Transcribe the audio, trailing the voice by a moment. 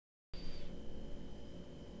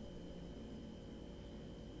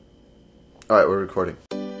Alright, we're recording.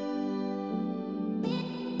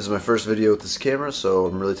 This is my first video with this camera, so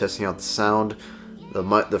I'm really testing out the sound.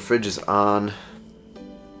 The fridge is on.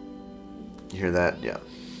 You hear that? Yeah,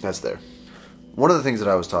 that's there. One of the things that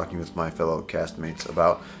I was talking with my fellow castmates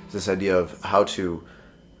about is this idea of how to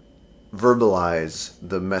verbalize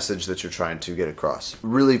the message that you're trying to get across.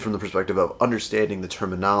 Really from the perspective of understanding the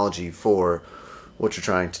terminology for what you're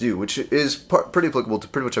trying to do, which is pretty applicable to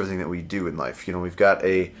pretty much everything that we do in life. You know, we've got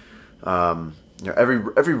a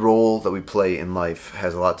every role that we play in life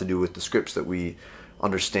has a lot to do with the scripts that we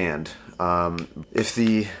understand. If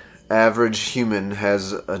the average human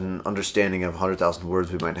has an understanding of 100,000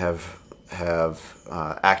 words, we might have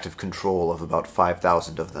active control of about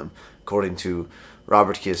 5,000 of them, according to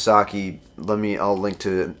Robert Kiyosaki. I'll link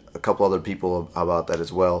to a couple other people about that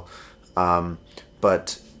as well.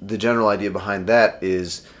 But the general idea behind that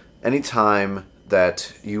is anytime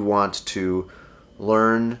that you want to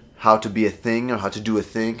learn how to be a thing or how to do a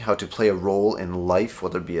thing, how to play a role in life,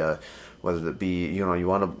 whether it be you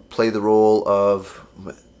want to play the role of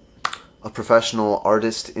a professional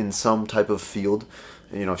artist in some type of field.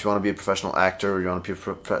 You know, if you want to be a professional actor or you want to be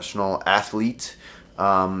a professional athlete,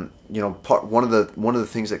 one of the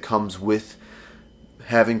things that comes with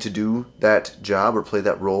having to do that job or play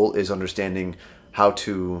that role is understanding how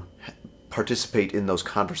to participate in those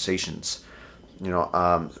conversations.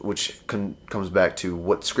 Which comes back to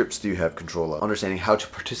what scripts do you have control of. Understanding how to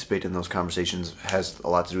participate in those conversations has a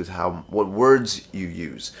lot to do with what words you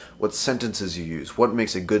use, what sentences you use, what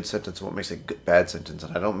makes a good sentence, what makes a bad sentence.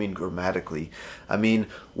 And I don't mean grammatically. I mean,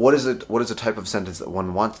 what is a type of sentence that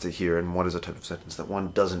one wants to hear, and what is a type of sentence that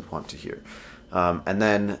one doesn't want to hear. And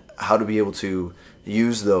then how to be able to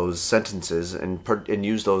use those sentences and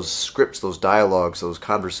use those scripts, those dialogues, those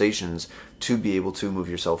conversations to be able to move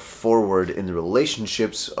yourself forward in the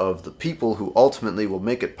relationships of the people who ultimately will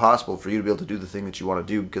make it possible for you to be able to do the thing that you want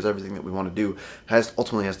to do, because everything that we want to do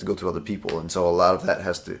ultimately has to go through other people. And so a lot of that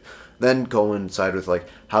has to then coincide with, like,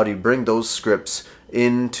 how do you bring those scripts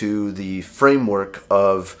into the framework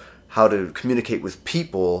of how to communicate with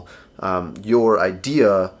people, your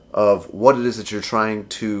idea of what it is that you're trying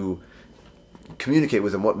to communicate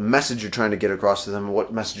with them, what message you're trying to get across to them, and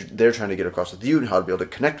what message they're trying to get across with you, and how to be able to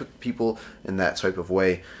connect with people in that type of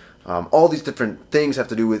way. All these different things have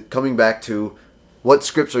to do with coming back to what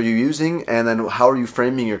scripts are you using, and then how are you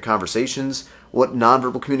framing your conversations, what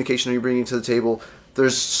nonverbal communication are you bringing to the table.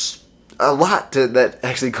 There's a lot that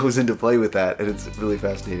actually goes into play with that, and it's really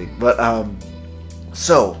fascinating. But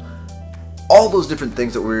so all those different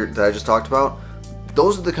things that I just talked about,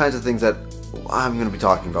 those are the kinds of things that I'm going to be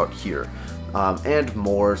talking about here. And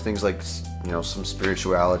more things like, some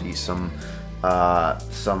spirituality, some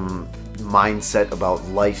mindset about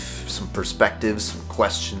life, some perspectives, some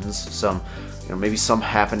questions, some, maybe some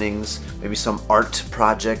happenings, maybe some art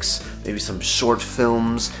projects, maybe some short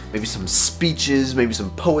films, maybe some speeches, maybe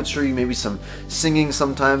some poetry, maybe some singing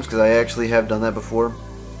sometimes, because I actually have done that before.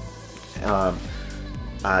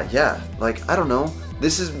 Yeah, like, I don't know.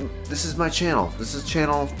 This is my channel. This is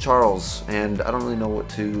channel Charles, and I don't really know what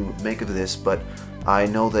to make of this, but I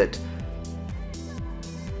know that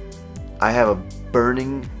I have a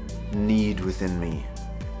burning need within me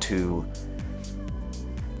to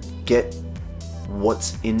get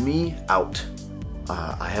what's in me out.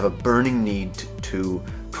 I have a burning need to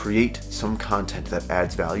create some content that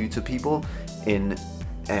adds value to people, and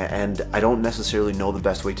I don't necessarily know the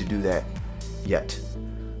best way to do that yet.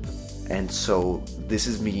 And so this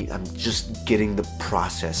is me. I'm just getting the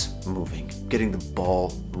process moving, getting the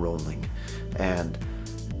ball rolling. And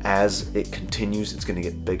as it continues, it's going to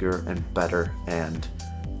get bigger and better. And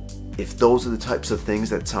if those are the types of things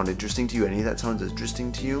that sound interesting to you, any of that sounds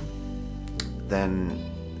interesting to you,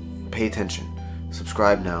 then pay attention.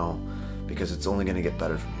 Subscribe now, because it's only going to get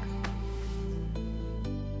better from here.